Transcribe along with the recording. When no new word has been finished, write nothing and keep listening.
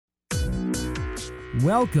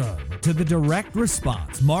Welcome to the Direct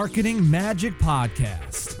Response Marketing Magic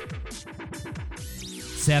Podcast.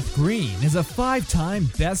 Seth Green is a 5-time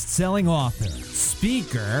best-selling author,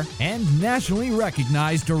 speaker, and nationally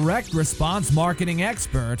recognized direct response marketing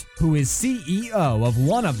expert who is CEO of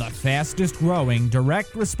one of the fastest-growing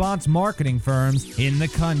direct response marketing firms in the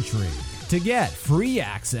country. To get free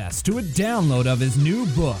access to a download of his new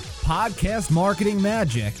book, Podcast Marketing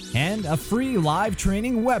Magic, and a free live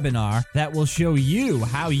training webinar that will show you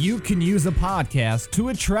how you can use a podcast to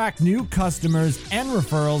attract new customers and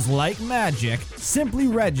referrals like magic, simply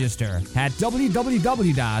register at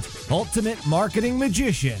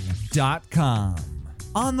www.ultimatemarketingmagician.com.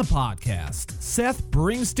 On the podcast, Seth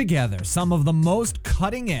brings together some of the most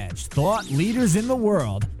cutting-edge thought leaders in the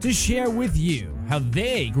world to share with you how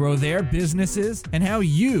they grow their businesses and how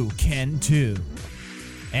you can too.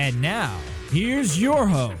 And now, here's your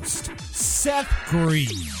host, Seth Green.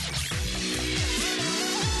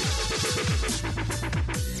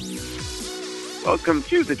 Welcome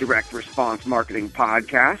to the Direct Response Marketing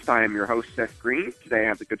Podcast. I am your host, Seth Green. Today I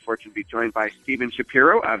have the good fortune to be joined by Steven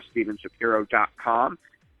Shapiro of StevenShapiro.com.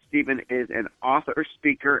 Steven is an author,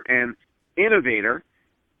 speaker, and innovator.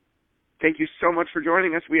 Thank you so much for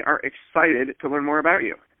joining us. We are excited to learn more about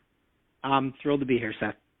you. I'm thrilled to be here,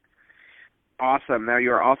 Seth. Awesome. Now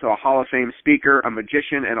you are also a Hall of Fame speaker, a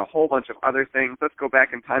magician, and a whole bunch of other things. Let's go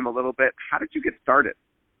back in time a little bit. How did you get started?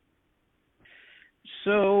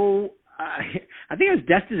 So I think I was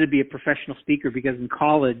destined to be a professional speaker because in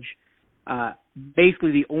college,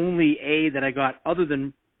 basically the only A that I got other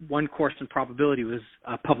than one course in probability was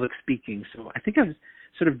public speaking. So I think I was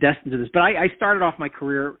sort of destined to this. But I started off my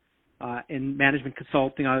career in management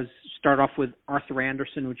consulting. I started off with Arthur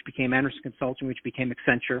Andersen, which became Andersen Consulting, which became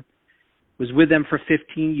Accenture. Was with them for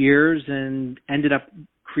 15 years and ended up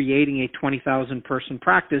creating a 20,000 person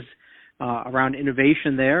practice around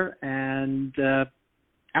innovation there. And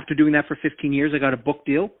after doing that for 15 years, I got a book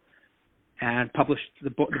deal and published the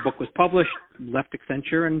book. The book was published, left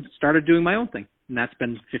Accenture, and started doing my own thing. And that's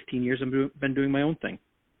been 15 years I've been doing my own thing.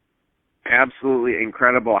 Absolutely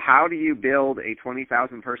incredible. How do you build a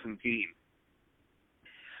 20,000 person team?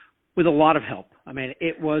 With a lot of help. I mean,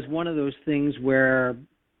 it was one of those things where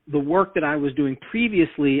the work that I was doing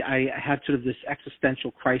previously, I had sort of this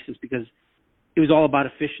existential crisis because it was all about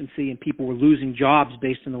efficiency and people were losing jobs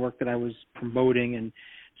based on the work that I was promoting. And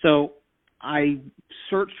so I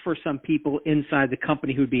searched for some people inside the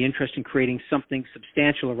company who would be interested in creating something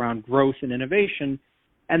substantial around growth and innovation.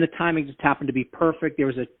 And the timing just happened to be perfect. There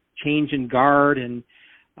was a change in guard, and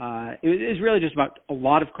it was really just about a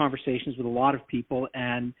lot of conversations with a lot of people.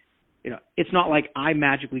 And, you know, it's not like I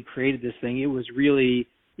magically created this thing. It was really,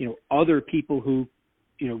 you know, other people who,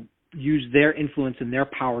 you know, used their influence and their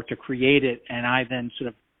power to create it. And I then sort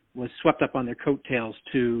of was swept up on their coattails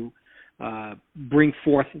to bring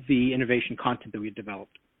forth the innovation content that we had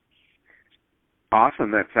developed.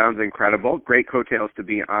 Awesome. That sounds incredible. Great coattails to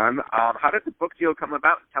be on. How did the book deal come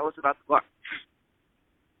about? Tell us about the book.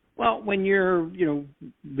 Well, when you're, you know,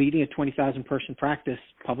 leading a 20,000 person practice,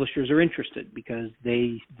 publishers are interested because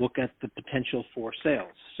they look at the potential for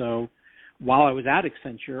sales. So while I was at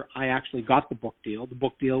Accenture, I actually got the book deal. The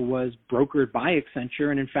book deal was brokered by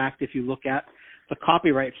Accenture. And in fact, if you look at the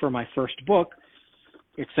copyright for my first book,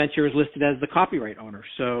 Accenture is listed as the copyright owner.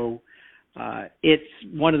 So it's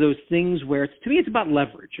one of those things where to me, it's about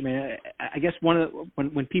leverage. I mean, I guess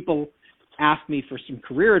when people ask me for some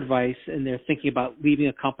career advice and they're thinking about leaving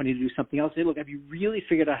a company to do something else, they look, have you really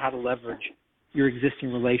figured out how to leverage your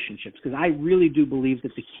existing relationships? Because I really do believe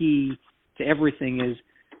that the key to everything is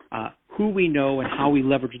who we know and how we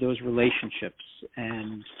leverage those relationships.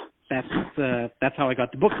 And that's how I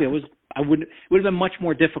got the book deal. It would have been much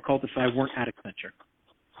more difficult if I weren't at Accenture.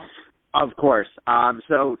 Of course.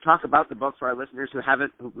 So talk about the book for our listeners who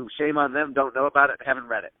shame on them, don't know about it, haven't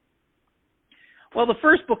read it. Well, the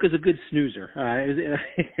first book is a good snoozer.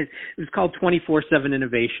 It was called 24/7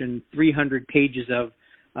 Innovation, 300 pages of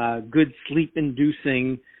good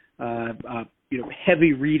sleep-inducing,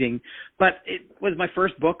 heavy reading. But it was my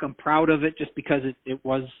first book. I'm proud of it just because it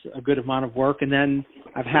was a good amount of work. And then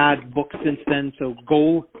I've had books since then. So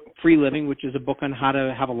Goal Free Living, which is a book on how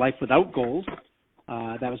to have a life without goals.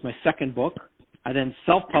 That was my second book. I then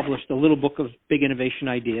self-published a little book of big innovation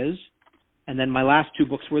ideas. And then my last two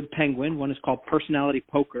books were with Penguin. One is called Personality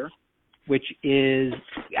Poker, which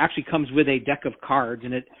actually comes with a deck of cards.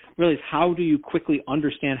 And it really is how do you quickly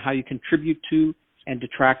understand how you contribute to and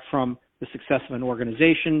detract from the success of an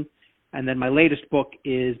organization. And then my latest book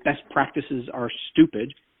is Best Practices Are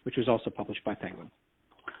Stupid, which was also published by Penguin.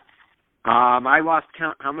 I lost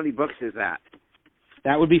count. How many books is that?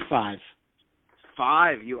 That would be 5.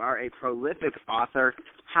 5. You are a prolific author.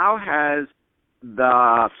 How has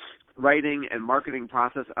the writing and marketing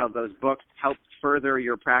process of those books helped further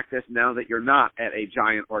your practice now that you're not at a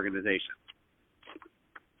giant organization?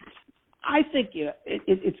 I think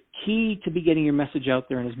it's key to be getting your message out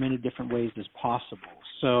there in as many different ways as possible.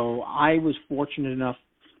 So I was fortunate enough.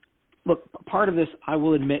 Look, part of this, I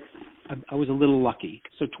will admit, I was a little lucky.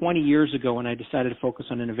 So 20 years ago when I decided to focus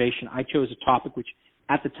on innovation, I chose a topic which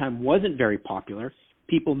at the time wasn't very popular.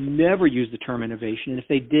 People never used the term innovation, and if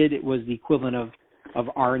they did, it was the equivalent of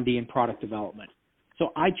R&D and product development.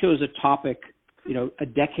 So I chose a topic, a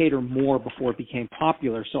decade or more before it became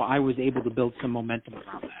popular, so I was able to build some momentum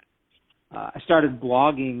around that. I started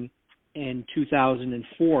blogging in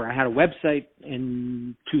 2004. I had a website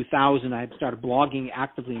in 2000. I started blogging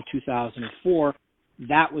actively in 2004.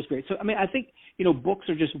 That was great. So, I think, books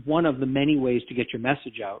are just one of the many ways to get your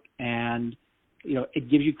message out. And, it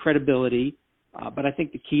gives you credibility. But I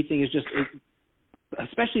think the key thing is just,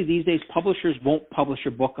 especially these days, publishers won't publish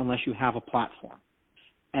a book unless you have a platform.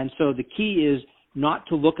 And so the key is not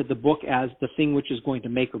to look at the book as the thing which is going to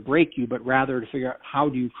make or break you, but rather to figure out how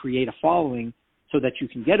do you create a following so that you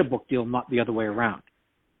can get a book deal, not the other way around.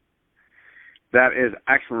 That is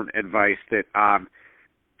excellent advice that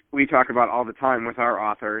we talk about all the time with our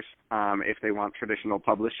authors if they want traditional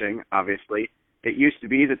publishing, obviously. It used to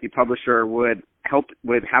be that the publisher would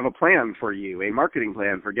have a plan for you, a marketing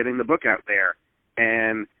plan for getting the book out there,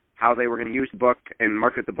 and how they were going to use the book and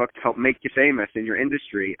market the book to help make you famous in your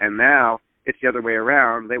industry. And now it's the other way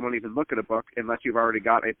around. They won't even look at a book unless you've already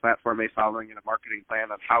got a platform, a following, and a marketing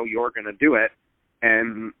plan of how you're going to do it.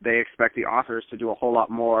 And they expect the authors to do a whole lot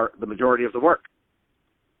more, the majority of the work.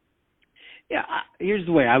 Yeah, here's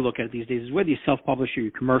the way I look at it these days, is whether you self-publish or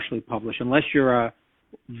you commercially publish, unless you're a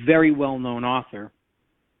very well-known author,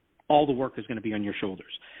 all the work is going to be on your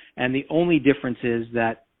shoulders. And the only difference is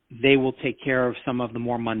that they will take care of some of the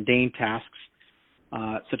more mundane tasks,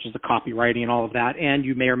 such as the copywriting and all of that, and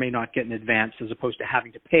you may or may not get an advance as opposed to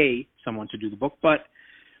having to pay someone to do the book. But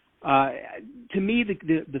to me,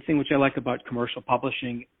 the thing which I like about commercial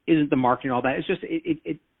publishing isn't the marketing and all that. It's just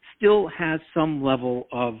it still has some level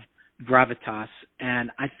of gravitas. And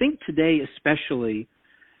I think today especially,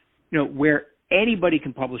 where anybody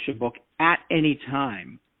can publish a book at any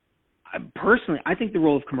time, personally, I think the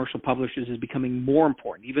role of commercial publishers is becoming more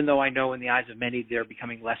important, even though I know in the eyes of many they're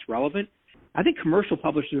becoming less relevant. I think commercial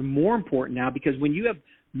publishers are more important now because when you have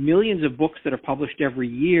millions of books that are published every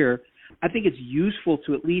year, I think it's useful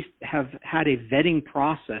to at least have had a vetting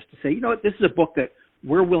process to say, this is a book that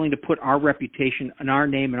we're willing to put our reputation and our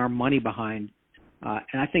name and our money behind.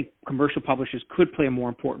 And I think commercial publishers could play a more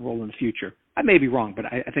important role in the future. I may be wrong, but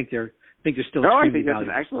I think they're still I extremely think that's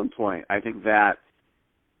valuable. an excellent point. I think that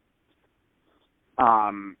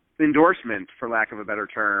endorsement, for lack of a better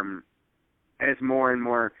term, as more and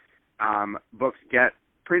more books get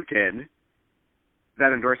printed,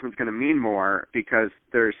 that endorsement is going to mean more because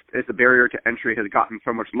as the barrier to entry has gotten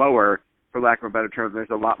so much lower, for lack of a better term, there's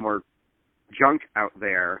a lot more junk out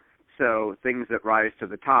there. So things that rise to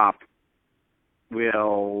the top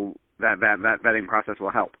that vetting process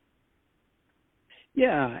will help.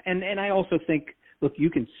 Yeah, and I also think, look, you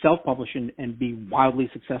can self-publish and be wildly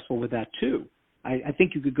successful with that too. I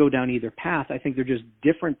think you could go down either path. I think they're just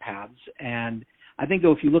different paths. And I think,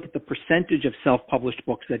 though, if you look at the percentage of self-published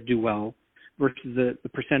books that do well versus the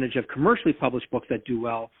percentage of commercially published books that do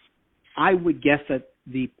well, I would guess that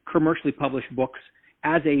the commercially published books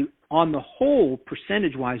on the whole,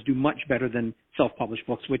 percentage-wise, do much better than self-published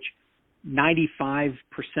books, which 95%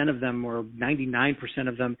 of them or 99%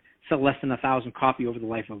 of them sell less than 1,000 copies over the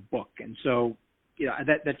life of a book. And so,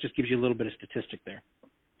 that just gives you a little bit of statistic there.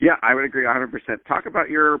 Yeah, I would agree 100%. Talk about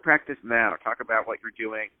your practice now. Talk about what you're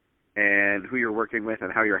doing and who you're working with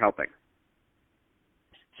and how you're helping.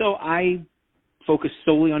 So I focus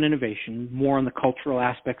solely on innovation, more on the cultural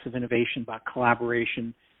aspects of innovation, about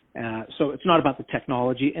collaboration. So it's not about the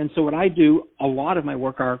technology. And so what I do, a lot of my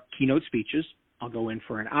work are keynote speeches. I'll go in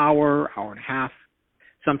for an hour and a half.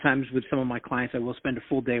 Sometimes with some of my clients, I will spend a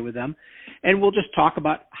full day with them. And we'll just talk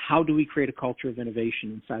about how do we create a culture of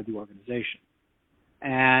innovation inside the organization.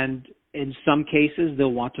 And in some cases,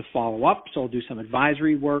 they'll want to follow up, so I'll do some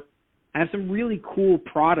advisory work. I have some really cool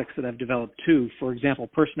products that I've developed too. For example,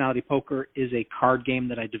 Personality Poker is a card game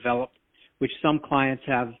that I developed, which some clients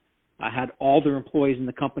have had all their employees in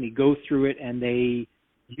the company go through it, and they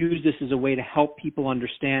use this as a way to help people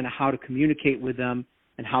understand how to communicate with them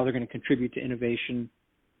and how they're going to contribute to innovation.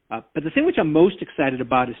 But the thing which I'm most excited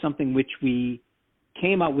about is something which we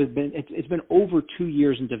came out with. It's been over 2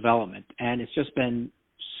 years in development, and it's just been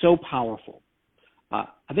so powerful.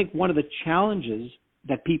 I think one of the challenges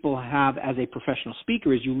that people have as a professional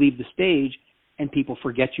speaker is you leave the stage and people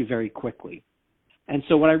forget you very quickly. And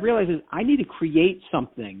so what I realized is I need to create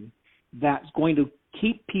something that's going to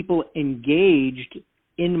keep people engaged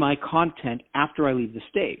in my content after I leave the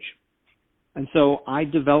stage. And so I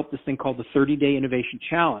developed this thing called the 30-Day Innovation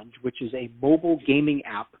Challenge, which is a mobile gaming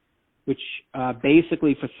app, which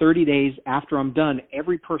basically for 30 days after I'm done,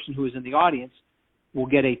 every person who is in the audience will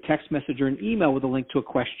get a text message or an email with a link to a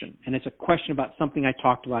question. And it's a question about something I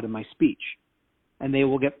talked about in my speech. And they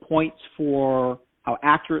will get points for how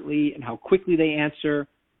accurately and how quickly they answer.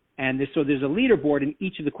 And so there's a leaderboard, and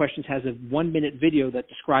each of the questions has a 1-minute video that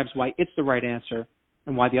describes why it's the right answer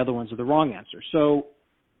and why the other ones are the wrong answer. So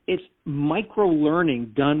it's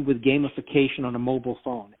micro-learning done with gamification on a mobile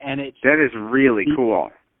phone. And that is really cool.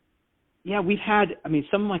 Yeah,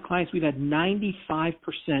 some of my clients, we've had 95%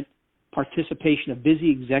 participation of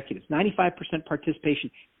busy executives, 95%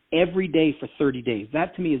 participation every day for 30 days.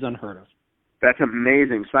 That to me is unheard of. That's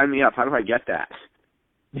amazing. Sign me up. How do I get that?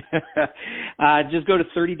 Just go to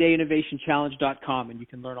 30dayinnovationchallenge.com and you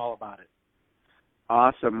can learn all about it.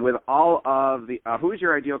 Awesome. With all of the, who is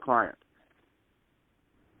your ideal client?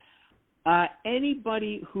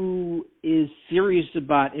 Anybody who is serious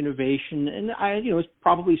about innovation and is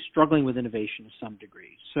probably struggling with innovation to some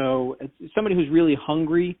degree. So it's somebody who's really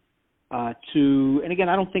hungry and again,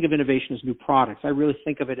 I don't think of innovation as new products. I really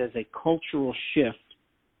think of it as a cultural shift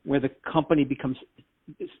where the company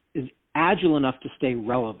is agile enough to stay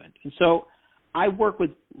relevant. And so I work with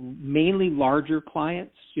mainly larger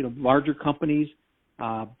clients, larger companies,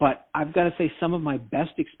 but I've got to say some of my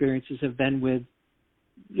best experiences have been with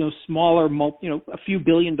smaller, a few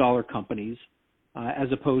billion-dollar companies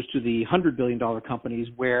as opposed to the $100 billion companies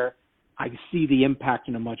where I see the impact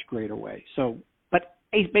in a much greater way. So, but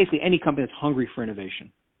basically any company that's hungry for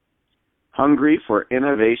innovation. Hungry for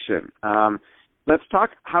innovation. Let's talk,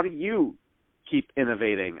 how do you keep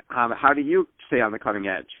innovating? How do you stay on the cutting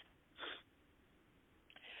edge?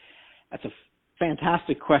 That's a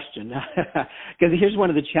fantastic question. Because here's one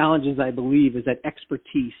of the challenges, I believe, is that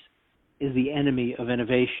expertise is the enemy of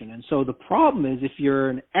innovation. And so the problem is if you're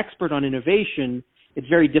an expert on innovation, it's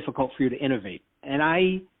very difficult for you to innovate. And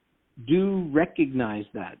I do recognize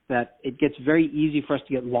that it gets very easy for us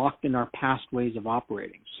to get locked in our past ways of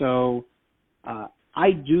operating. So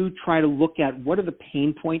I do try to look at what are the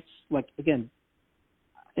pain points. Like, again,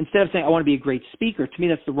 instead of saying I want to be a great speaker, to me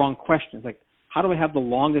that's the wrong question. It's like, how do I have the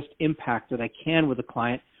longest impact that I can with a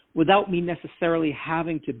client without me necessarily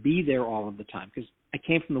having to be there all of the time? Because I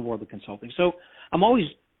came from the world of consulting. So I'm always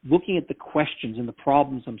looking at the questions and the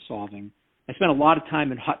problems I'm solving. I spend a lot of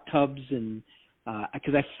time in hot tubs and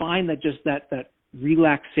because I find that just that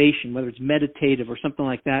relaxation, whether it's meditative or something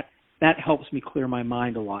like that, that helps me clear my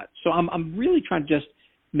mind a lot. So I'm really trying to just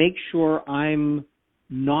make sure I'm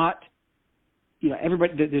not,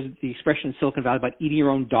 everybody, there's the expression in Silicon Valley about eating your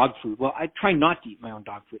own dog food. Well, I try not to eat my own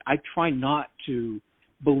dog food. I try not to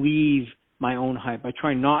believe my own hype. I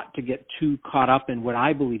try not to get too caught up in what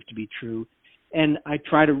I believe to be true. And I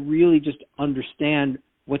try to really just understand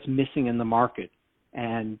what's missing in the market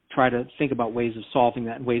and try to think about ways of solving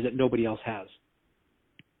that in ways that nobody else has.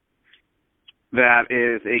 That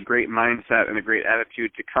is a great mindset and a great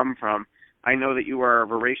attitude to come from. I know that you are a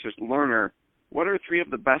voracious learner. What are 3 of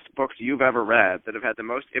the best books you've ever read that have had the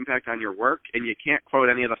most impact on your work, and you can't quote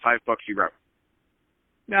any of the 5 books you wrote?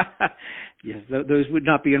 Yes, those would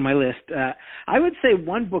not be on my list. I would say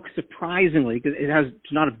one book, surprisingly, because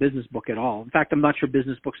it's not a business book at all. In fact, I'm not sure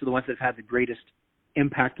business books are the ones that have had the greatest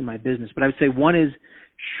impact on my business. But I would say one is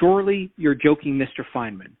Surely You're Joking, Mr.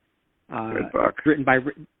 Feynman. Good book. Written by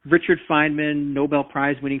Richard Feynman, Nobel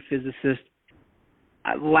Prize-winning physicist.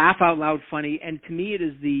 Laugh out loud funny, and to me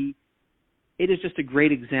it is just a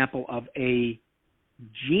great example of a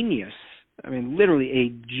genius. I mean, literally a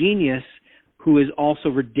genius who is also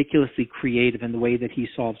ridiculously creative in the way that he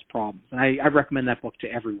solves problems. And I recommend that book to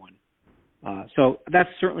everyone. So that's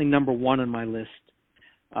certainly number 1 on my list.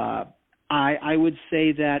 I would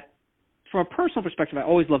say that from a personal perspective, I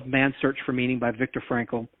always loved Man's Search for Meaning by Viktor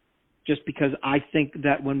Frankl, just because I think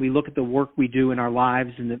that when we look at the work we do in our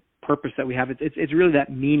lives and the purpose that we have, it's really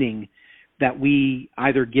that meaning that we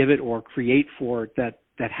either give it or create for it that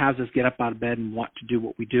has us get up out of bed and want to do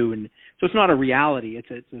what we do. And so it's not a reality.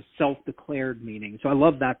 It's a self-declared meaning. So I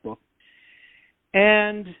love that book.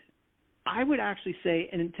 And I would actually say,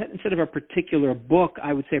 and instead of a particular book,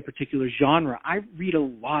 I would say a particular genre. I read a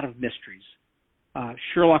lot of mysteries,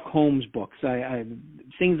 Sherlock Holmes books,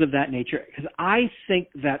 things of that nature, because I think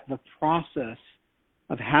that the process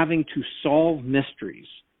of having to solve mysteries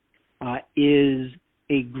is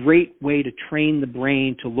a great way to train the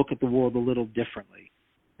brain to look at the world a little differently.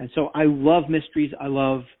 And so I love mysteries. I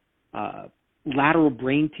love lateral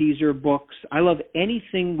brain teaser books. I love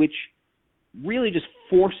anything which really just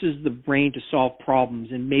forces the brain to solve problems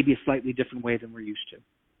in maybe a slightly different way than we're used to.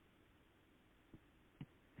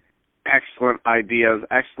 Excellent ideas,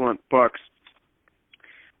 excellent books.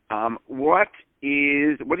 What do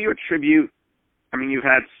you attribute? I mean, you've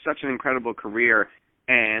had such an incredible career,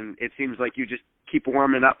 and it seems like you just keep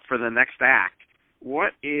warming up for the next act.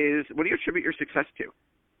 What do you attribute your success to?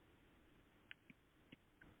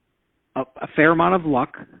 A fair amount of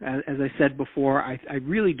luck. As I said before, I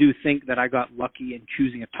really do think that I got lucky in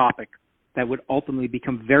choosing a topic that would ultimately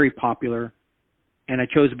become very popular, and I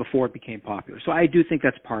chose it before it became popular. So I do think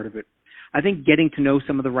that's part of it. I think getting to know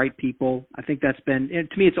some of the right people, I think that's been,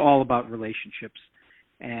 to me, it's all about relationships.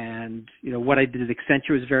 And, what I did at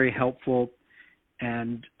Accenture was very helpful.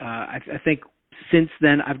 And I think since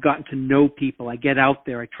then I've gotten to know people. I get out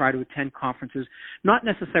there. I try to attend conferences, not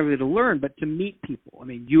necessarily to learn, but to meet people. I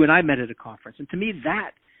mean, you and I met at a conference. And to me,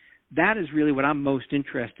 that is really what I'm most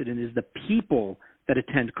interested in, is the people that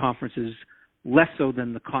attend conferences, less so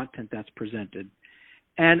than the content that's presented.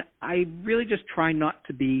 And I really just try not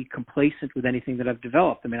to be complacent with anything that I've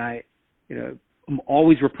developed. I mean, I'm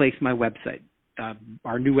always replace my website.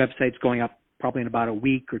 Our new website's going up probably in about a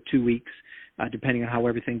week or 2 weeks, depending on how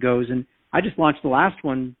everything goes. And I just launched the last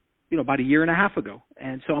one, about a year and a half ago.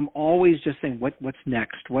 And so I'm always just saying, what's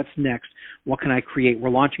next? What's next? What can I create? We're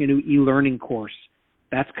launching a new e-learning course.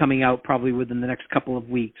 That's coming out probably within the next couple of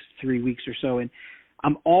weeks, 3 weeks or so. And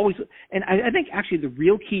I'm always, and I think actually the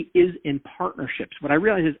real key is in partnerships. What I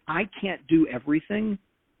realize is I can't do everything.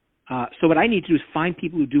 So what I need to do is find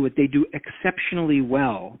people who do what they do exceptionally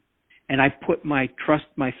well. And I put my trust,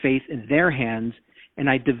 my faith in their hands, and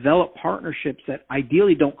I develop partnerships that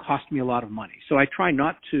ideally don't cost me a lot of money. So I try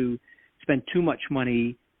not to spend too much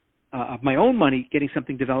money of my own money getting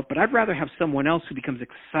something developed, but I'd rather have someone else who becomes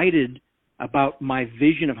excited about my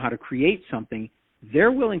vision of how to create something.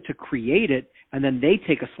 They're willing to create it, and then they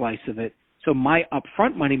take a slice of it. So my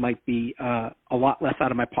upfront money might be a lot less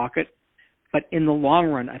out of my pocket, but in the long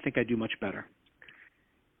run, I think I do much better.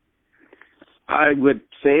 I would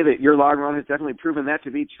say that your long run has definitely proven that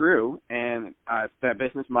to be true, and that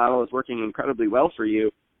business model is working incredibly well for you.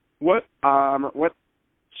 What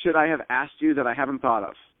should I have asked you that I haven't thought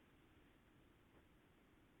of?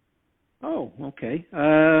 Oh, okay.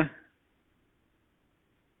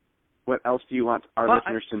 What else do you want our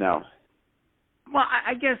listeners to know? Well,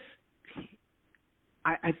 I guess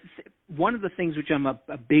one of the things which I'm a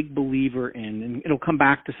big believer in, and it'll come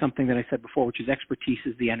back to something that I said before, which is expertise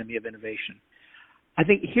is the enemy of innovation. I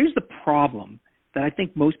think here's the problem that I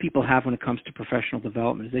think most people have when it comes to professional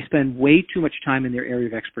development is they spend way too much time in their area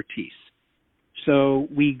of expertise. So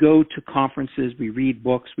we go to conferences, we read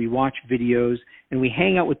books, we watch videos, and we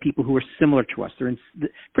hang out with people who are similar to us. They're in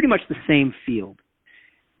pretty much the same field.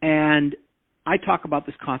 And I talk about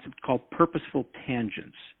this concept called purposeful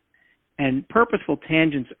tangents. And purposeful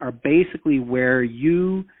tangents are basically where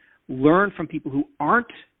you learn from people who aren't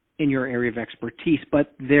in your area of expertise,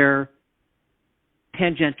 but they're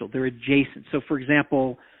tangential, they're adjacent. So, for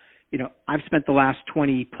example, I've spent the last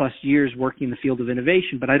 20 plus years working in the field of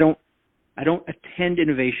innovation, but I don't attend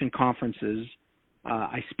innovation conferences.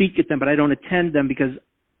 I speak at them, but I don't attend them because,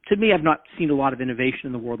 to me, I've not seen a lot of innovation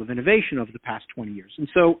in the world of innovation over the past 20 years. And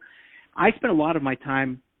so I spent a lot of my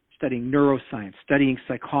time studying neuroscience, studying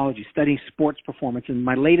psychology, studying sports performance, and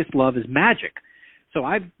my latest love is magic. So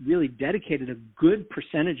I've really dedicated a good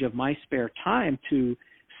percentage of my spare time to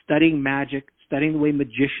studying magic, studying the way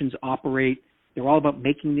magicians operate. They're all about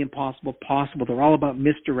making the impossible possible. They're all about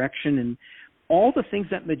misdirection, and all the things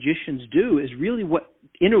that magicians do is really what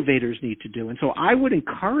innovators need to do. And so I would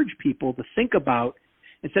encourage people to think about,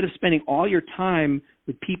 instead of spending all your time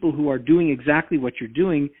with people who are doing exactly what you're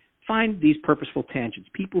doing, find these purposeful tangents,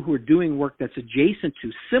 people who are doing work that's adjacent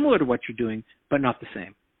to, similar to what you're doing, but not the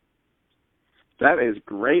same. That is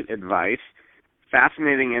great advice.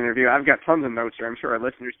 Fascinating interview. I've got tons of notes here. I'm sure our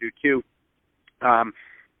listeners do too.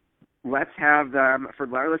 Let's have them, for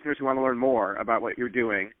our listeners who want to learn more about what you're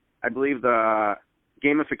doing, I believe the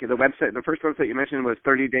website, the first website you mentioned was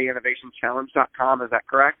 30dayinnovationchallenge.com. Is that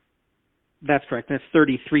correct? That's correct. That's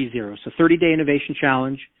 3030. So 30-Day Innovation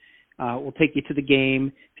Challenge will take you to the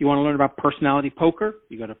game. If you want to learn about personality poker,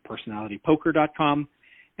 you go to personalitypoker.com.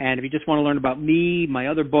 And if you just want to learn about me, my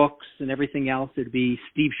other books, and everything else, it'd be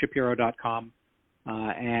steveshapiro.com.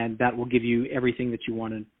 And that will give you everything that you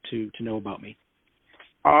wanted to know about me.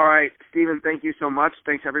 All right, Stephen, thank you so much.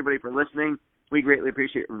 Thanks, everybody, for listening. We greatly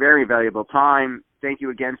appreciate your very valuable time. Thank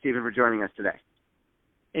you again, Stephen, for joining us today.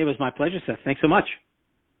 It was my pleasure, Seth. Thanks so much.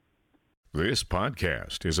 This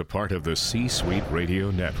podcast is a part of the C-Suite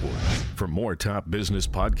Radio Network. For more top business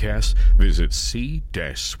podcasts, visit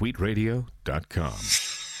c-suiteradio.com.